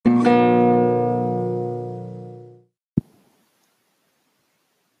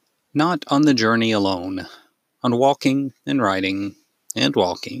Not on the journey alone, on walking and riding, and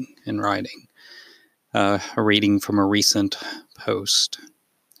walking and riding. A reading from a recent post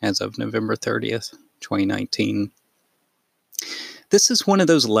as of November 30th, 2019. This is one of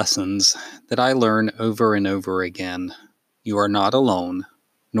those lessons that I learn over and over again. You are not alone,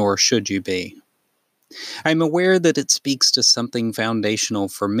 nor should you be. I am aware that it speaks to something foundational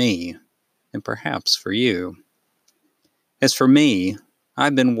for me, and perhaps for you. As for me,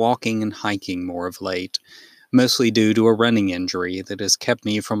 I've been walking and hiking more of late, mostly due to a running injury that has kept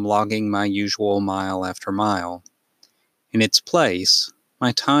me from logging my usual mile after mile. In its place,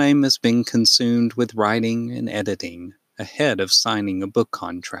 my time has been consumed with writing and editing ahead of signing a book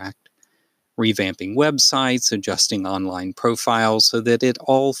contract, revamping websites, adjusting online profiles so that it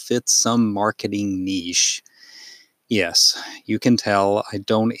all fits some marketing niche. Yes, you can tell I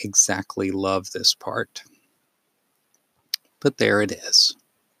don't exactly love this part. But there it is.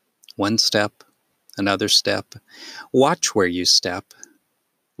 One step, another step. Watch where you step.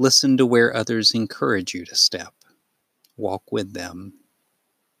 Listen to where others encourage you to step. Walk with them.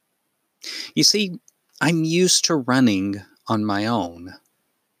 You see, I'm used to running on my own,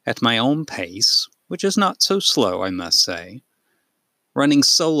 at my own pace, which is not so slow, I must say. Running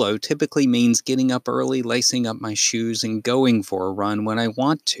solo typically means getting up early, lacing up my shoes, and going for a run when I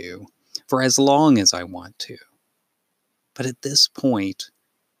want to, for as long as I want to. But at this point,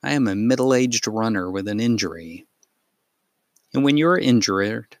 I am a middle-aged runner with an injury. And when you're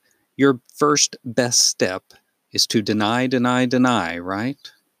injured, your first best step is to deny,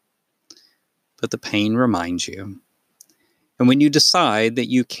 right? But the pain reminds you. And when you decide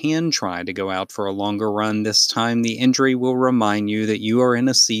that you can try to go out for a longer run this time, the injury will remind you that you are in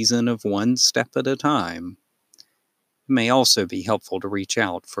a season of one step at a time. It may also be helpful to reach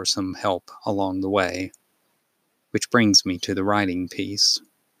out for some help along the way. Which brings me to the writing piece.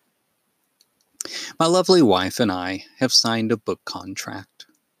 My lovely wife and I have signed a book contract.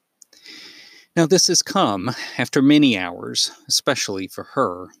 Now, this has come after many hours, especially for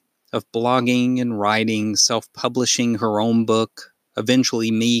her, of blogging and writing, self-publishing her own book, eventually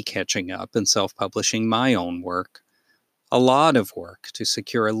me catching up and self-publishing my own work. A lot of work to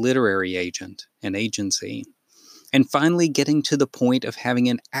secure a literary agent and agency, and finally getting to the point of having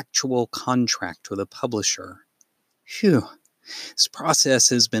an actual contract with a publisher. Phew, this process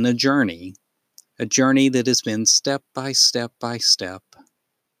has been a journey that has been step by step by step,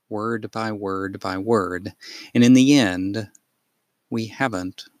 word by word by word, and in the end, we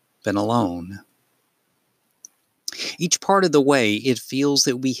haven't been alone. Each part of the way, it feels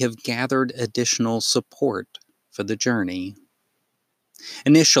that we have gathered additional support for the journey.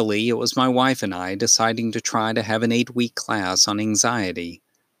 Initially, it was my wife and I deciding to try to have an 8-week class on anxiety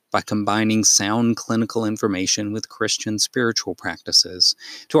by combining sound clinical information with Christian spiritual practices.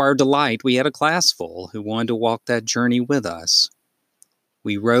 To our delight, we had a class full who wanted to walk that journey with us.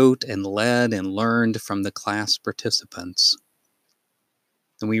 We wrote and led and learned from the class participants.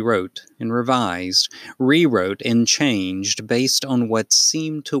 And we wrote and revised, rewrote and changed based on what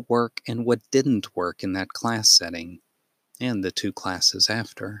seemed to work and what didn't work in that class setting, and the 2 classes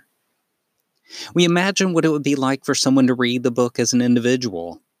after. We imagined what it would be like for someone to read the book as an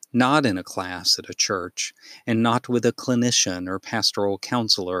individual, not in a class at a church, and not with a clinician or pastoral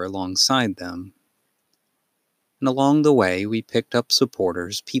counselor alongside them. And along the way, we picked up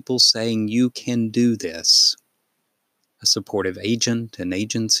supporters, people saying, "You can do this." A supportive agent and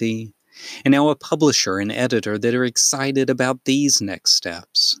agency, and now a publisher and editor that are excited about these next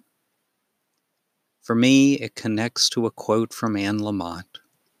steps. For me, it connects to a quote from Anne Lamott.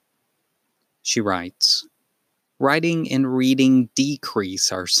 She writes, "Writing and reading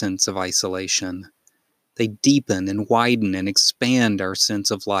decrease our sense of isolation. They deepen and widen and expand our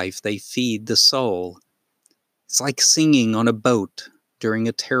sense of life. They feed the soul. It's like singing on a boat during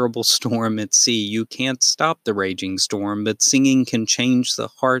a terrible storm at sea. You can't stop the raging storm, but singing can change the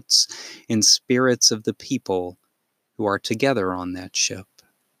hearts and spirits of the people who are together on that ship."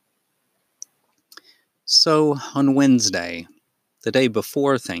 So, on Wednesday, the day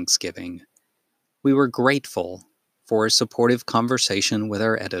before Thanksgiving, we were grateful for a supportive conversation with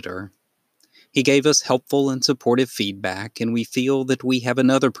our editor. He gave us helpful and supportive feedback, and we feel that we have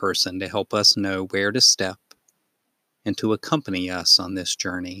another person to help us know where to step and to accompany us on this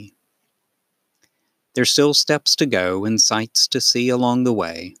journey. There's still steps to go and sights to see along the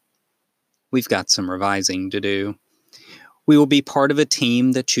way. We've got some revising to do. We will be part of a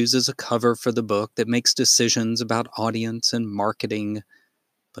team that chooses a cover for the book, that makes decisions about audience and marketing,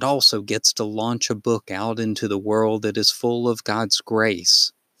 but also gets to launch a book out into the world that is full of God's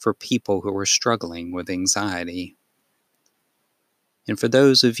grace for people who are struggling with anxiety. And for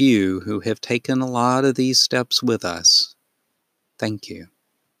those of you who have taken a lot of these steps with us, thank you.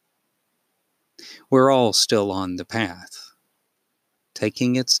 We're all still on the path,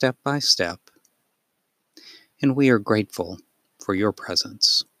 taking it step by step, and we are grateful for your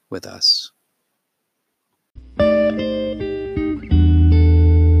presence with us.